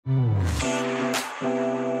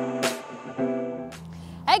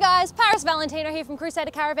Hey guys, Paris Valentino here from Crusader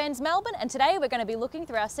Caravans Melbourne, and today we're going to be looking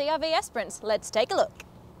through our CRV Esperance. Let's take a look.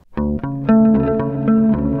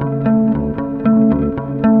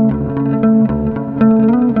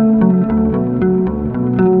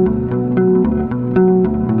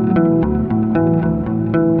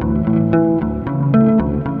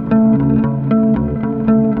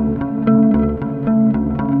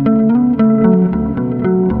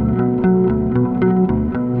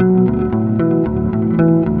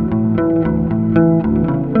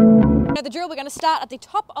 The drill, we're going to start at the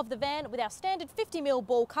top of the van with our standard 50mm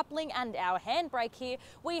ball coupling and our handbrake here.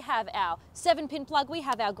 We have our 7-pin plug, we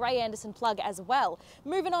have our Grey Anderson plug as well.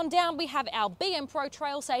 Moving on down, we have our BM Pro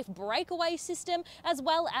Trailsafe breakaway system, as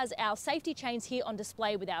well as our safety chains here on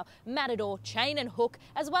display with our Matador chain and hook,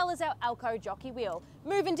 as well as our Alco jockey wheel.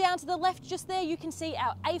 Moving down to the left just there, you can see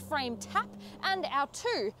our A-frame tap and our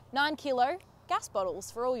two 9-kilo gas bottles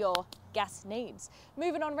for all your gas needs.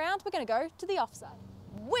 Moving on round, we're going to go to the offside.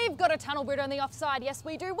 We've got a tunnel boot on the offside, yes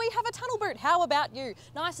we do. We have a tunnel boot, how about you?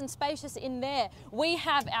 Nice and spacious in there. We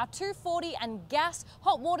have our 240 and gas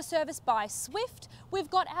hot water service by Swift. We've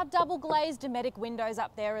got our double glazed Dometic windows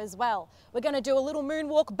up there as well. We're going to do a little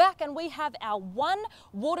moonwalk back, and we have our one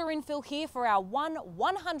water infill here for our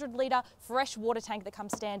 100 litre fresh water tank that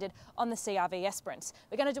comes standard on the CRV Esperance.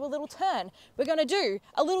 We're going to do a little turn. We're going to do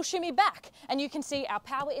a little shimmy back, and you can see our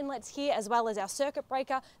power inlets here as well as our circuit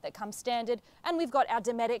breaker that comes standard, and we've got our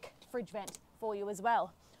Dometic fridge vent for you as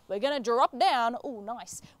well. We're going to drop down, oh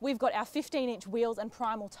nice, we've got our 15-inch wheels and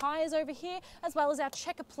primal tyres over here, as well as our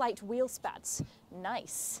checker plate wheel spats.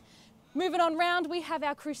 Nice. Moving on round, we have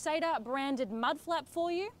our Crusader branded mud flap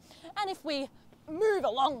for you, and if we move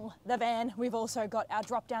along the van, we've also got our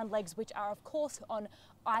drop-down legs, which are of course on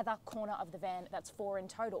either corner of the van. That's 4 in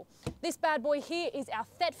total. This bad boy here is our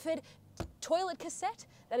Thetford toilet cassette.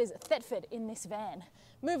 That is Thetford in this van.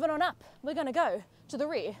 Moving on up, we're going to go to the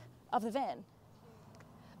rear of the van.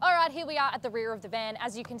 All right, here we are at the rear of the van.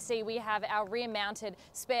 As you can see, we have our rear mounted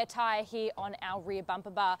spare tyre here on our rear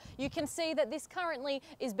bumper bar. You can see that this currently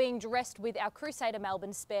is being dressed with our Crusader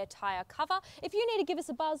Melbourne spare tyre cover. If you need to give us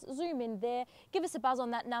a buzz, zoom in there, give us a buzz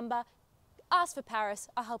on that number. Ask for Paris,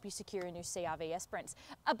 I'll help you secure a new CRV Esperance.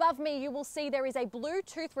 Above me, you will see there is a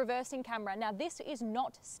Bluetooth reversing camera. Now, this is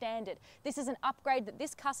not standard. This is an upgrade that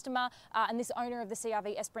this customer and this owner of the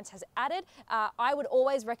CRV Esperance has added. I would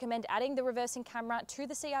always recommend adding the reversing camera to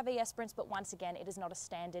the CRV Esperance, but once again, it is not a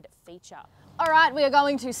standard feature. All right, we are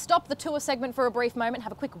going to stop the tour segment for a brief moment,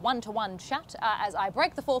 have a quick one-to-one chat as I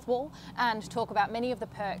break the fourth wall and talk about many of the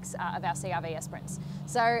perks of our CRV Esperance.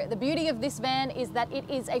 So the beauty of this van is that it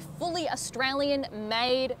is a fully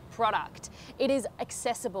Australian-made product. It is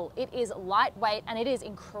accessible, it is lightweight, and it is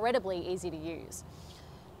incredibly easy to use.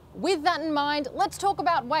 With that in mind, let's talk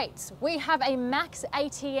about weights. We have a max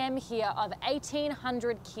ATM here of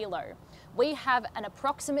 1,800 kilo. We have an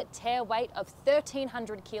approximate tear weight of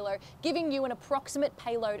 1,300 kilo, giving you an approximate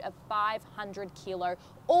payload of 500 kilo,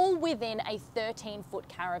 all within a 13-foot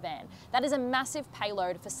caravan. That is a massive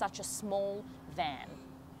payload for such a small van.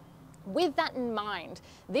 With that in mind,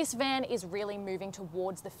 this van is really moving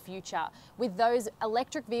towards the future. With those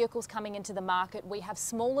electric vehicles coming into the market, we have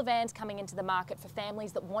smaller vans coming into the market for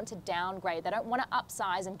families that want to downgrade. They don't want to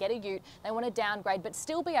upsize and get a ute, they want to downgrade but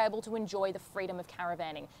still be able to enjoy the freedom of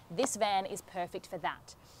caravanning. This van is perfect for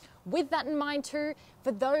that. With that in mind too,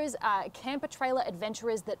 for those camper trailer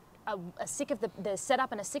adventurers that are sick of the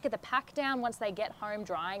setup and are sick of the pack down once they get home,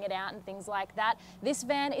 drying it out and things like that, this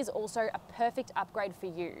van is also a perfect upgrade for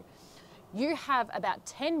you. You have about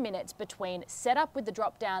 10 minutes between setup with the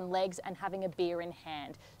drop-down legs and having a beer in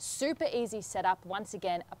hand. Super easy setup, once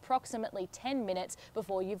again, approximately 10 minutes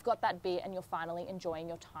before you've got that beer and you're finally enjoying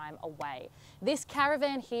your time away. This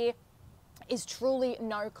caravan here is truly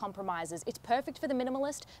no compromises. It's perfect for the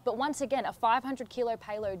minimalist, but once again, a 500 kilo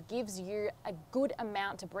payload gives you a good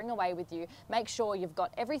amount to bring away with you. Make sure you've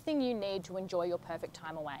got everything you need to enjoy your perfect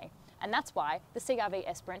time away. And that's why the CRV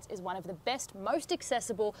Esperance is one of the best, most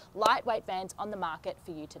accessible, lightweight vans on the market for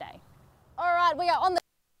you today. All right, we are on the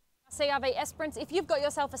CRV Esperance. If you've got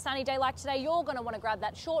yourself a sunny day like today, you're going to want to grab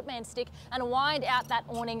that short man stick and wind out that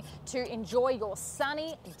awning to enjoy your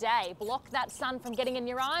sunny day. Block that sun from getting in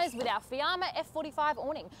your eyes with our Fiamma F45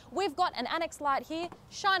 awning. We've got an annex light here,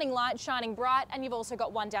 shining light, shining bright, and you've also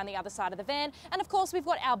got one down the other side of the van. And of course, we've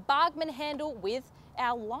got our Bargman handle with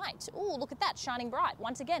our light. Oh, look at that, shining bright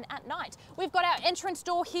once again at night. We've got our entrance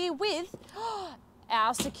door here with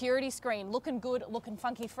our security screen. Looking good, looking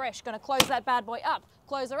funky fresh. Gonna close that bad boy up.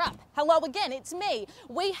 Close her up. Hello again, it's me.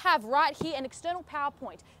 We have right here an external power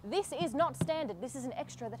point. This is not standard. This is an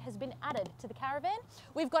extra that has been added to the caravan.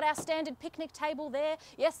 We've got our standard picnic table there.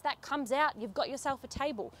 Yes, that comes out. You've got yourself a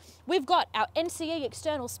table. We've got our NCE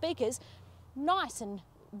external speakers, nice and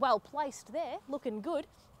well placed there, looking good.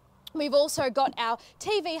 We've also got our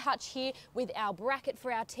TV hutch here with our bracket for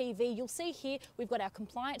our TV. You'll see here we've got our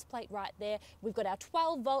compliance plate right there. We've got our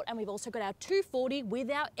 12 volt and we've also got our 240 with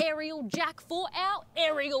our aerial jack for our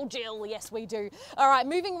aerial Jill. Yes, we do. All right,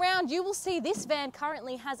 moving around, you will see this van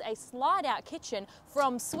currently has a slide out kitchen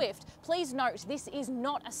from Swift. Please note, this is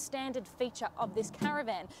not a standard feature of this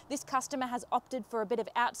caravan. This customer has opted for a bit of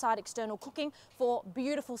outside external cooking for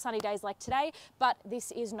beautiful sunny days like today, but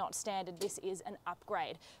this is not standard. This is an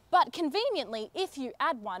upgrade. But conveniently, if you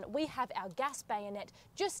add one, we have our gas bayonet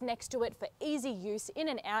just next to it for easy use in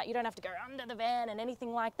and out. You don't have to go under the van and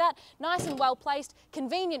anything like that. Nice and well placed,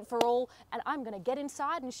 convenient for all, and I'm going to get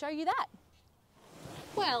inside and show you that.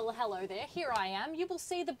 Well, hello there, here I am. You will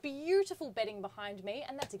see the beautiful bedding behind me,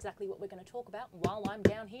 and that's exactly what we're going to talk about while I'm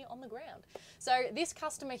down here on the ground. So this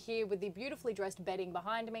customer here with the beautifully dressed bedding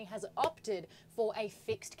behind me has opted for a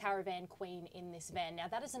fixed caravan queen in this van. Now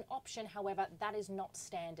that is an option, however, that is not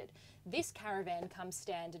standard. This caravan comes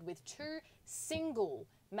standard with two single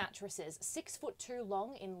mattresses, 6'2"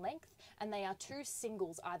 long in length, and they are two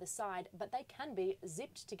singles either side, but they can be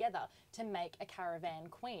zipped together to make a caravan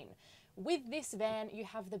queen. With this van, you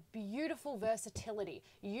have the beautiful versatility.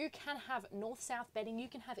 You can have north-south bedding, you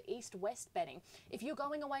can have east-west bedding. If you're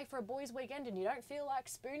going away for a boys' weekend and you don't feel like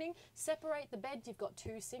spooning, separate the beds, you've got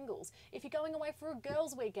two singles. If you're going away for a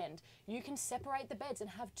girls' weekend, you can separate the beds and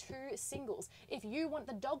have two singles. If you want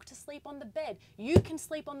the dog to sleep on the bed, you can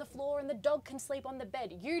sleep on the floor and the dog can sleep on the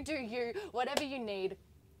bed. You do you, whatever you need.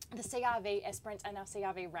 The CRV Esperance and our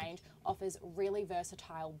CRV range offers really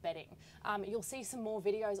versatile bedding. You'll see some more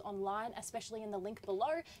videos online, especially in the link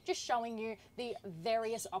below, just showing you the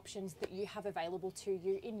various options that you have available to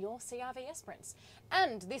you in your CRV Esperance.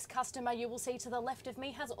 And this customer you will see to the left of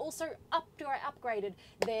me has also upgraded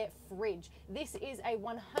their fridge. This is a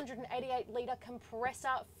 188 litre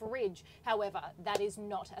compressor fridge. However, that is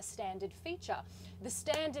not a standard feature. The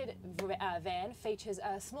standard van features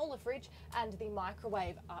a smaller fridge and the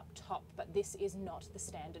microwave up top, but this is not the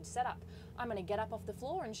standard setup. I'm going to get up off the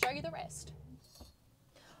floor and show you the rest.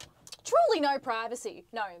 Truly no privacy.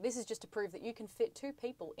 No, this is just to prove that you can fit two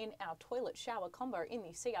people in our toilet shower combo in the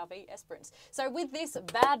CRV Esperance. So with this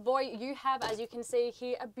bad boy, you have, as you can see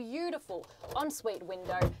here, a beautiful ensuite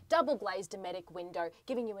window, double glazed Dometic window,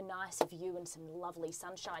 giving you a nice view and some lovely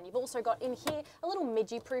sunshine. You've also got in here a little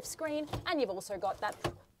midgie-proof screen, and you've also got that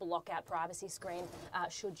block-out privacy screen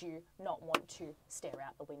should you not want to stare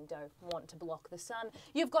out the window, want to block the sun.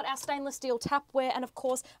 You've got our stainless steel tapware and of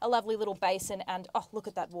course a lovely little basin, and oh, look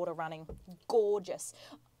at that water running. Gorgeous.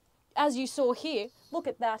 As you saw here, look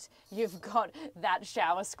at that, you've got that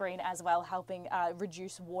shower screen as well, helping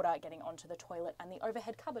reduce water getting onto the toilet, and the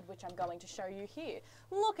overhead cupboard, which I'm going to show you here.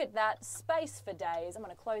 Look at that, space for days. I'm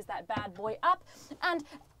going to close that bad boy up, and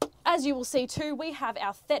as you will see too, we have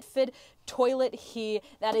our Thetford toilet here.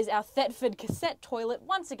 That is our Thetford cassette toilet,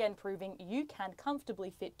 once again proving you can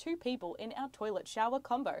comfortably fit two people in our toilet shower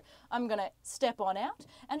combo. I'm going to step on out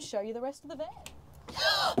and show you the rest of the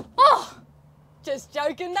van. Oh! Just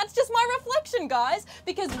joking, that's just my reflection, guys,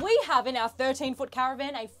 because we have in our 13-foot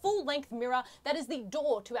caravan a full-length mirror that is the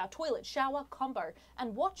door to our toilet shower combo.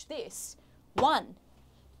 And watch this. 1,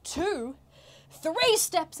 2, 3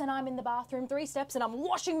 steps and I'm in the bathroom, 3 steps and I'm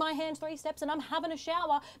washing my hands, 3 steps and I'm having a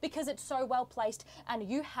shower, because it's so well placed and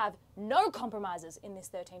you have no compromises in this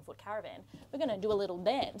 13-foot caravan. We're going to do a little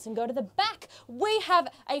dance and go to the back. We have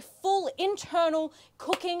a full internal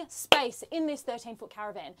cooking space in this 13-foot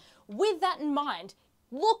caravan. With that in mind,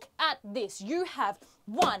 look at this. You have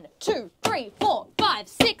 1, 2, 3, 4, 5,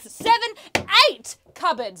 6, 7, 8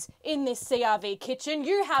 cupboards in this CRV kitchen.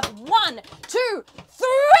 You have 1, 2, 3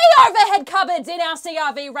 overhead cupboards in our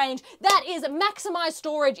CRV range. That is maximised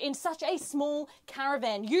storage in such a small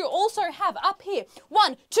caravan. You also have up here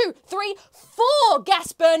 1, 2, 3, 4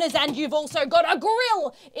 gas burners, and you've also got a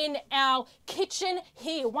grill in our kitchen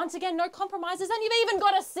here. Once again, no compromises, and you've even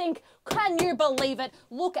got a sink. Can you believe it?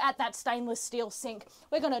 Look at that stainless steel sink.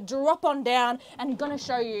 We're going to drop on down and going to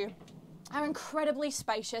show you our incredibly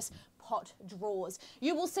spacious pot drawers.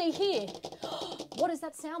 You will see here, what does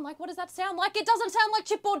that sound like? What does that sound like? It doesn't sound like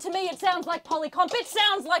chipboard to me, it sounds like polycomp, it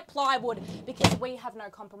sounds like plywood, because we have no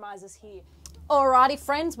compromises here. Alrighty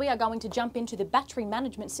friends, we are going to jump into the battery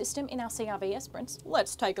management system in our CRV Esperance.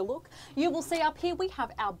 Let's take a look. You will see up here we have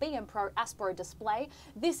our BM Pro Aspro display.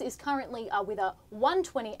 This is currently with a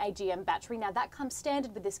 120 AGM battery. Now that comes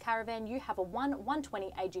standard with this caravan. You have a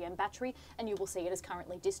 120 AGM battery and you will see it is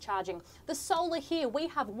currently discharging. The solar here, we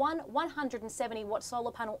have one 170 watt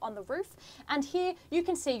solar panel on the roof, and here you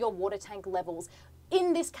can see your water tank levels.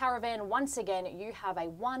 In this caravan, once again, you have a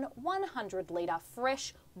 100 litre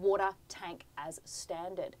fresh water tank as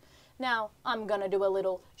standard. Now, I'm going to do a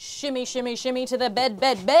little shimmy, shimmy, shimmy to the bed,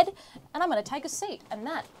 and I'm going to take a seat. And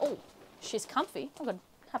that, oh, she's comfy. I'm going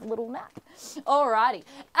to have a little nap. Alrighty.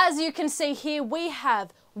 As you can see here, we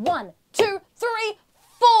have 1, 2, 3,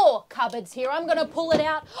 4 cupboards here. I'm going to pull it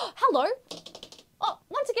out. Hello. Oh,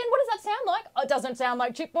 once again, what does that sound like? Oh, it doesn't sound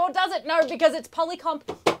like chipboard, does it? No, because it's polycomp.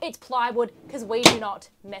 It's plywood, because we do not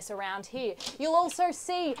mess around here. You'll also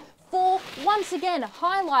see once again,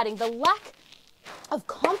 highlighting the lack of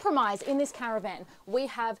compromise in this caravan. We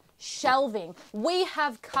have shelving, we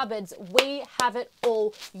have cupboards, we have it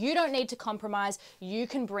all. You don't need to compromise. You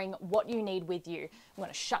can bring what you need with you. I'm going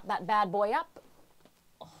to shut that bad boy up.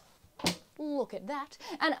 Look at that.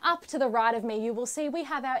 And up to the right of me, you will see we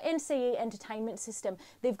have our NCE entertainment system.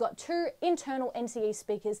 They've got 2 internal NCE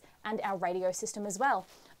speakers and our radio system as well.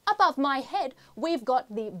 Above my head, we've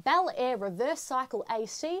got the Bel Air reverse cycle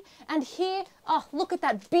AC. And here, oh, look at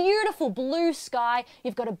that beautiful blue sky.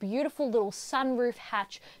 You've got a beautiful little sunroof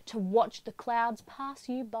hatch to watch the clouds pass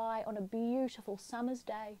you by on a beautiful summer's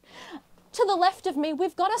day. To the left of me,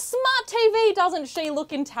 we've got a smart TV. Doesn't she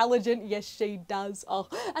look intelligent? Yes, she does. Oh,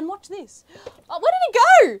 and watch this. Oh, where did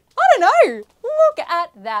it go? I don't know. Look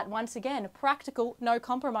at that. Once again, practical, no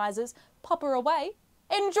compromises. Pop her away.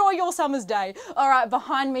 Enjoy your summer's day. All right,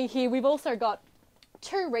 behind me here, we've also got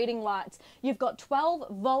 2 reading lights. You've got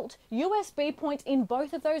 12-volt USB points in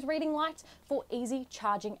both of those reading lights for easy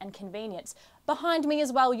charging and convenience. Behind me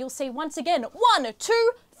as well, you'll see once again 1,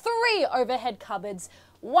 2, 3 overhead cupboards.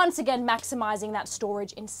 Once again, maximising that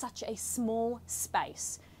storage in such a small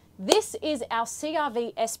space. This is our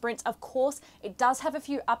CRV Esperance. Of course, it does have a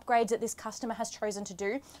few upgrades that this customer has chosen to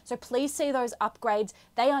do, so please see those upgrades.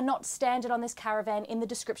 They are not standard on this caravan. In the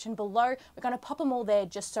description below, we're going to pop them all there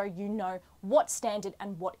just so you know what's standard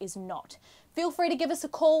and what is not. Feel free to give us a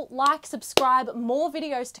call, like, subscribe, more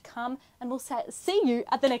videos to come, and we'll see you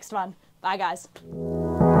at the next one. Bye guys.